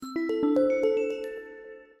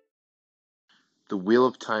The wheel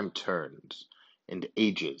of time turns, and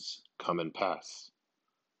ages come and pass.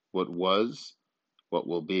 What was, what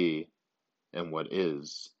will be, and what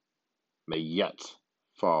is may yet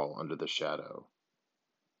fall under the shadow.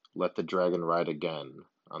 Let the dragon ride again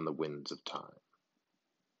on the winds of time.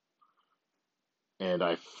 And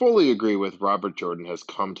I fully agree with Robert Jordan has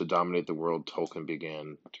come to dominate the world Tolkien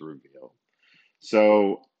began to reveal.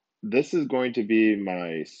 So this is going to be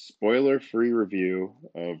my spoiler-free review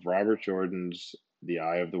of Robert Jordan's The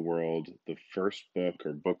Eye of the World, the first book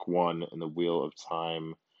or book one in the Wheel of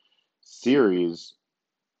Time series.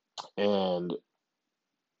 And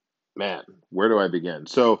man, where do I begin?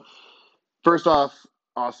 So first off,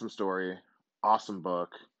 awesome story, awesome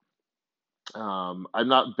book. I'm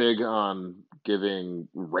not big on giving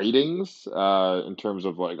ratings in terms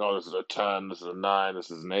of like, oh, this is a 10, this is a 9,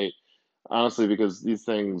 this is an 8. Honestly, because these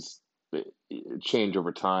things they change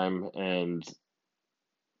over time, and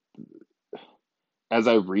as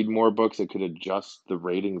I read more books, it could adjust the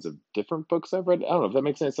ratings of different books I've read. I don't know if that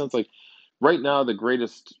makes any sense. Like right now, the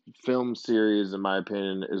greatest film series, in my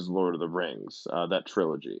opinion, is Lord of the Rings, that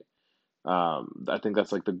trilogy. I think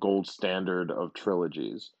that's like the gold standard of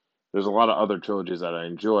trilogies. There's a lot of other trilogies that I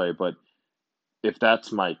enjoy, but if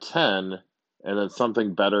that's my 10 and then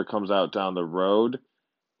something better comes out down the road,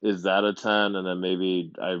 is that a 10? And then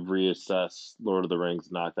maybe I reassess Lord of the Rings,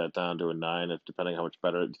 knock that down to a 9, if depending how much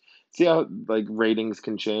better. See how like ratings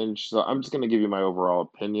can change. So I'm just going to give you my overall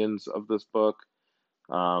opinions of this book.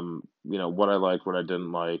 What I liked, what I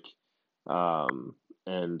didn't like,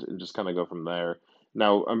 and just kind of go from there.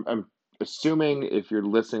 Now, I'm assuming if you're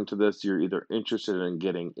listening to this, you're either interested in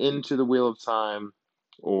getting into the Wheel of Time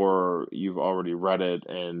or you've already read it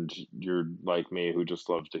and you're like me who just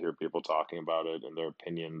loves to hear people talking about it and their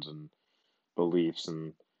opinions and beliefs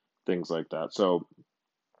and things like that. So,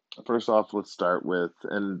 first off, let's start with,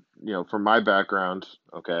 and from my background,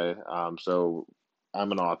 okay, so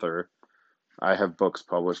I'm an author. I have books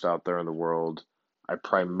published out there in the world. I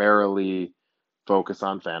primarily focus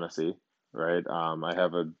on fantasy, right? I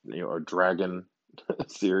have a dragon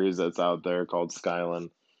series that's out there called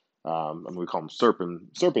Skyland. And we call them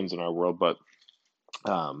serpents in our world, but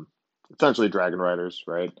um, essentially dragon riders,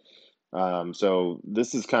 right? So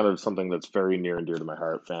this is kind of something that's very near and dear to my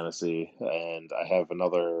heart, fantasy, and I have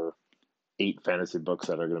another 8 fantasy books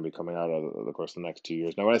that are going to be coming out over the course of the next 2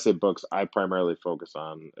 years. Now, when I say books, I primarily focus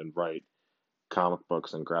on and write comic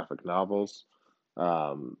books and graphic novels.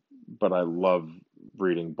 Um, but I love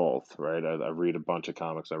reading both, right? I read a bunch of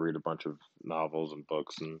comics, I read a bunch of novels and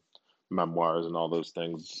books and memoirs and all those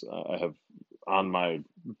things. I have on my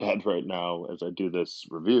bed right now as I do this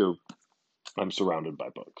review, I'm surrounded by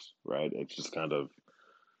books, right? It's just kind of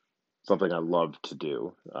something I love to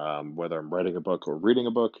do. Whether I'm writing a book or reading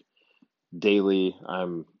a book daily,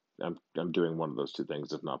 I'm doing one of those two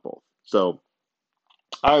things, if not both. So,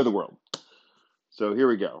 Eye of the World. So here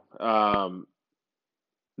we go.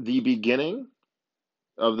 The beginning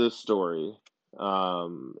of this story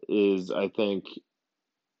is, I think,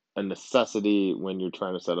 a necessity when you're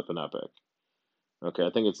trying to set up an epic. Okay, I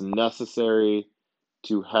think it's necessary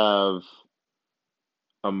to have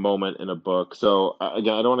a moment in a book. So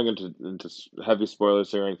again, I don't want to get into heavy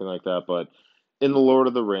spoilers here or anything like that, but in the Lord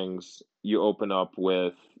of the Rings, you open up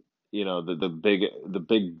with the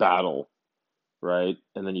big battle, right?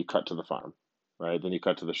 And then you cut to the farm, right? Then you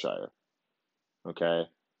cut to the Shire. Okay.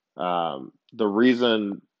 The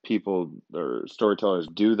reason people or storytellers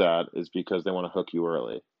do that is because they want to hook you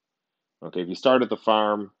early. Okay, if you start at the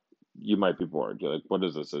farm, you might be bored. You're like, what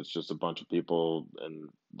is this? It's just a bunch of people in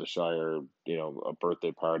the Shire, a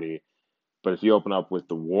birthday party. But if you open up with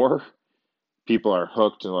the war, people are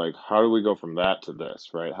hooked and like, how do we go from that to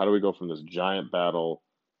this, right? How do we go from this giant battle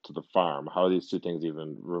to the farm? How are these two things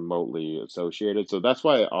even remotely associated? So that's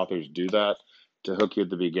why authors do that to hook you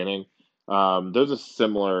at the beginning. There's a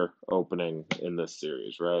similar opening in this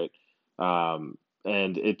series, right? And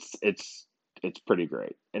it's pretty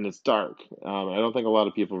great and it's dark. I don't think a lot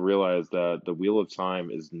of people realize that the Wheel of Time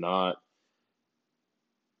is not.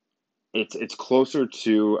 It's closer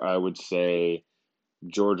to, I would say,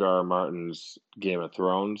 George R. R. Martin's Game of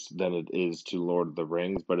Thrones than it is to Lord of the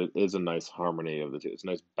Rings, but it is a nice harmony of the two. It's a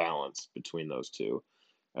nice balance between those two.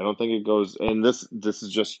 I don't think it goes, and this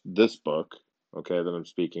is just this book, okay, that I'm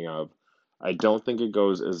speaking of. I don't think it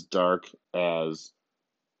goes as dark as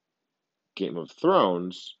Game of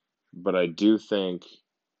Thrones, but I do think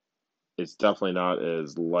it's definitely not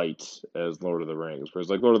as light as Lord of the Rings. Whereas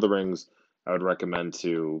like Lord of the Rings, I would recommend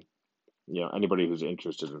to anybody who's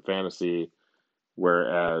interested in fantasy.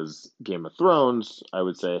 Whereas Game of Thrones, I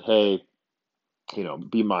would say, hey,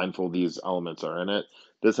 be mindful these elements are in it.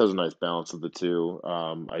 This has a nice balance of the two.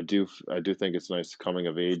 I do think it's a nice coming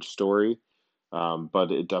of age story,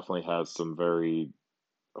 but it definitely has some very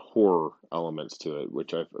horror elements to it,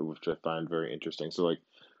 which I find very interesting. So like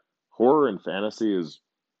horror and fantasy is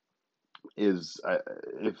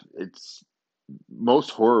if it's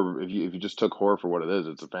most horror, if you just took horror for what it is,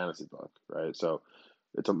 it's a fantasy book, right? So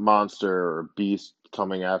it's a monster or a beast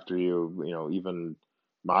coming after you. Even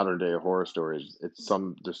modern day horror stories,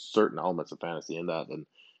 there's certain elements of fantasy in that,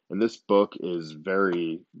 and this book is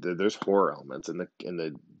there's horror elements, and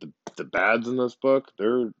the bads in this book,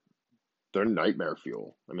 they're nightmare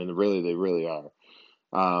fuel. I mean, really, they really are.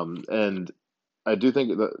 And I do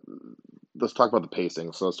think that let's talk about the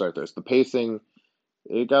pacing. So let's start there. So the pacing,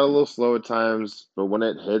 it got a little slow at times, but when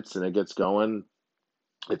it hits and it gets going,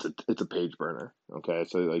 it's a page burner. Okay,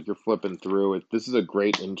 so like you're flipping through it. This is a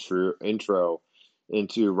great intro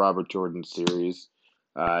into Robert Jordan's series.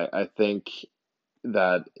 I think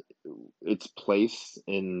that its place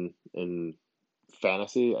in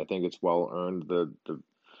fantasy, I think it's well earned.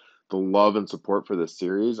 The love and support for this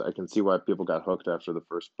series, I can see why people got hooked after the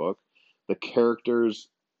first book. The characters,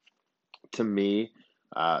 to me,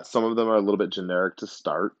 some of them are a little bit generic to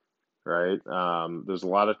start, right? There's a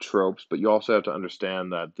lot of tropes, but you also have to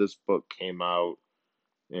understand that this book came out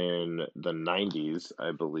in the 90s,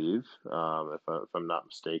 I believe. If I'm not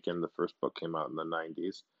mistaken, the first book came out in the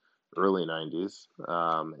 90s, early 90s.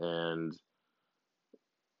 And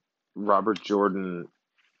Robert Jordan,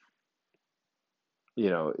 we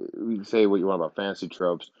can say what you want about fantasy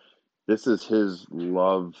tropes. This is his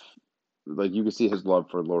love. Like you can see his love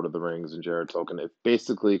for Lord of the Rings and Jared Tolkien. It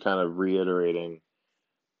basically kind of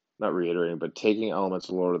not reiterating, but taking elements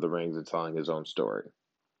of Lord of the Rings and telling his own story,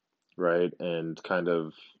 right? And kind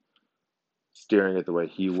of steering it the way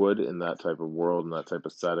he would in that type of world and that type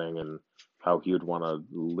of setting, and how he would want to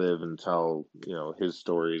live and tell, his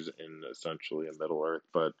stories in essentially a Middle Earth.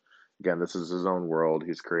 But again, this is his own world.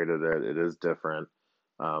 He's created it. It is different.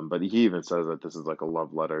 But he even says that this is like a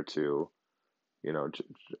love letter to,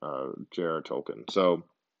 J.R. Tolkien. So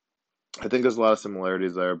I think there's a lot of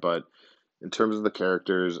similarities there, but in terms of the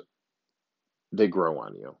characters, they grow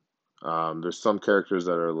on you. There's some characters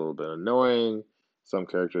that are a little bit annoying, some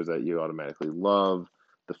characters that you automatically love.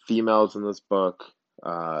 The females in this book,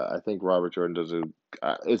 I think Robert Jordan does a.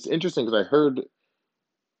 It's interesting because I heard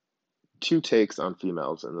two takes on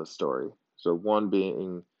females in this story. So one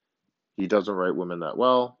being he doesn't write women that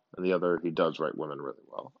well, and the other he does write women really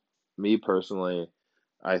well. Me personally,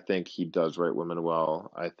 I think he does write women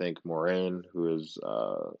well. I think Moraine, who is,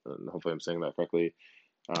 and hopefully I'm saying that correctly,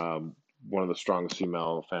 um, one of the strongest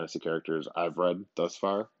female fantasy characters I've read thus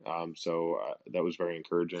far. So that was very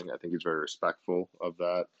encouraging. I think he's very respectful of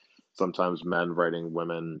that. Sometimes men writing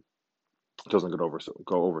women doesn't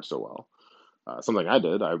go over so well. Something I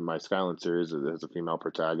did. My Skyland series has a female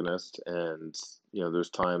protagonist, and there's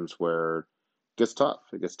times where it gets tough.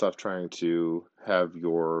 It gets tough trying to have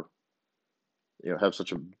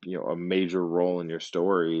such a major role in your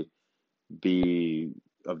story be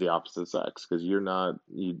of the opposite sex, because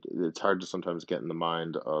it's hard to sometimes get in the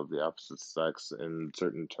mind of the opposite sex in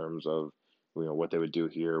certain terms of what they would do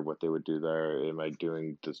here, what they would do there. Am I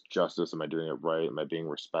doing this justice? Am I doing it right? Am I being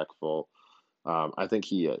respectful? I think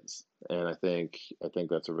he is, and I think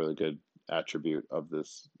that's a really good attribute of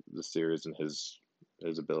this series and his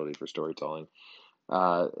ability for storytelling.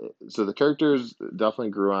 Uh, so the characters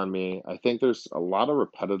definitely grew on me. I think there's a lot of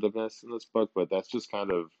repetitiveness in this book, but that's just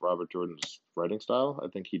kind of Robert Jordan's writing style. I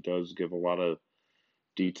think he does give a lot of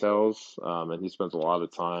details, and he spends a lot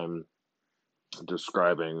of time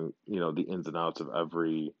describing, the ins and outs of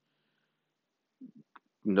every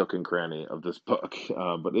nook and cranny of this book.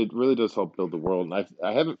 But it really does help build the world, and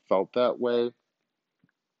I haven't felt that way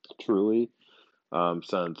truly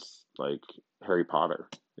since like Harry Potter.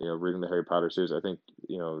 Reading the Harry Potter series, I think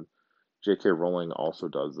J.K. Rowling also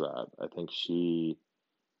does that. I think she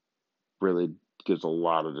really gives a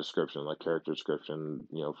lot of description, like character description,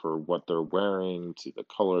 for what they're wearing, to the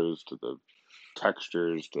colors, to the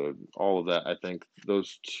textures, to all of that. I think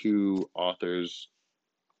those two authors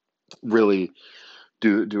really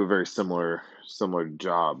do a very similar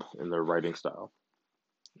job in their writing style.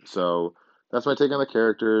 So that's my take on the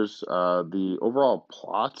characters. The overall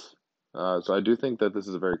plot. So I do think that this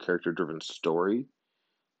is a very character driven story.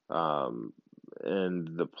 Um,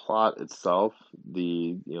 and the plot itself,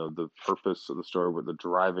 the purpose of the story, with the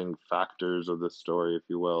driving factors of the story, if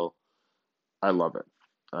you will, I love it.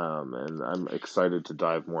 And I'm excited to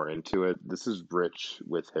dive more into it. This is rich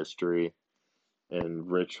with history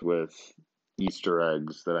and rich with Easter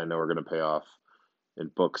eggs that I know are going to pay off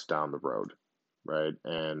in books down the road. right?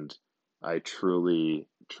 And I truly,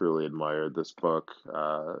 truly admired this book,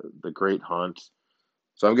 The Great Hunt.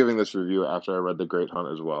 So I'm giving this review after I read The Great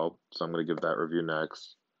Hunt as well. So I'm going to give that review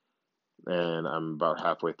next. And I'm about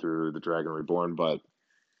halfway through The Dragon Reborn, but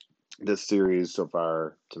this series so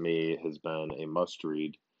far to me has been a must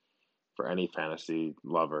read for any fantasy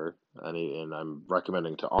lover. And I'm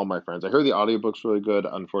recommending to all my friends. I heard the audiobook's really good.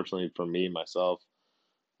 Unfortunately for me, myself,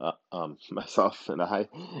 myself and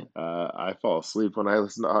I fall asleep when I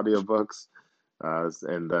listen to audiobooks.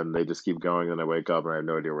 And then they just keep going, and I wake up and I have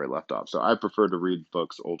no idea where I left off. So I prefer to read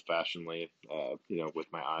books old-fashionedly, with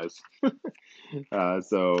my eyes.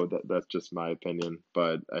 So that's just my opinion.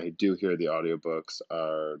 But I do hear the audiobooks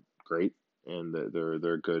are great, and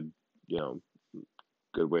they're good, you know,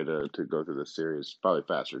 good way to go through this series. Probably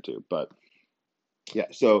faster too, but yeah.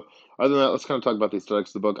 So other than that, let's kind of talk about the aesthetics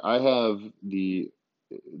of the book. I have the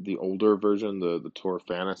older version, the Tor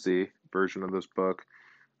Fantasy version of this book.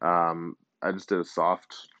 I just did a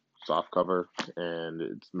soft cover, and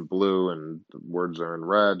it's in blue, and the words are in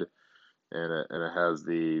red, and it has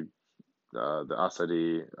the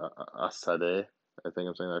Asade, I think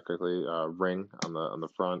I'm saying that correctly, ring on the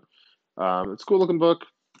front. It's a cool looking book.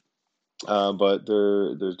 But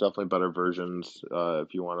there's definitely better versions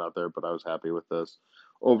if you want out there. But I was happy with this.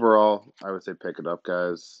 Overall, I would say pick it up,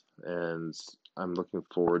 guys, and I'm looking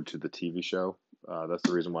forward to the TV show. That's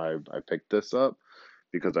the reason why I picked this up,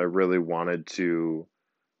 because I really wanted to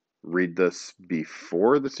read this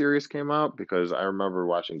before the series came out, because I remember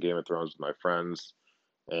watching Game of Thrones with my friends,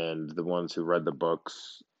 and the ones who read the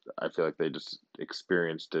books, I feel like they just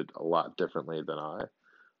experienced it a lot differently than I,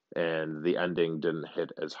 and the ending didn't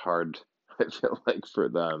hit as hard. I feel like for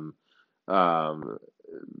them, um,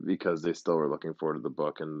 because they still were looking forward to the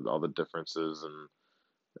book and all the differences,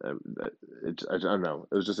 and I don't know.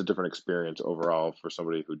 It was just a different experience overall for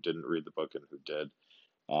somebody who didn't read the book and who did.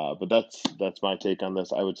 But that's my take on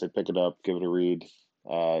this. I would say pick it up, give it a read.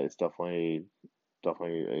 It's definitely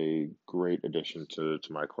a great addition to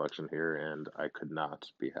my collection here, and I could not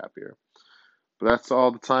be happier. But that's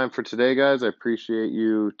all the time for today, guys. I appreciate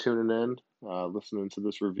you tuning in, listening to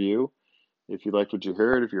this review. If you liked what you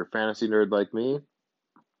heard, if you're a fantasy nerd like me,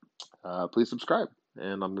 please subscribe.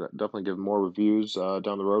 And I'm gonna definitely give more reviews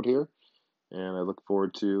down the road here, and I look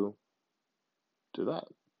forward to that.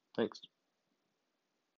 Thanks.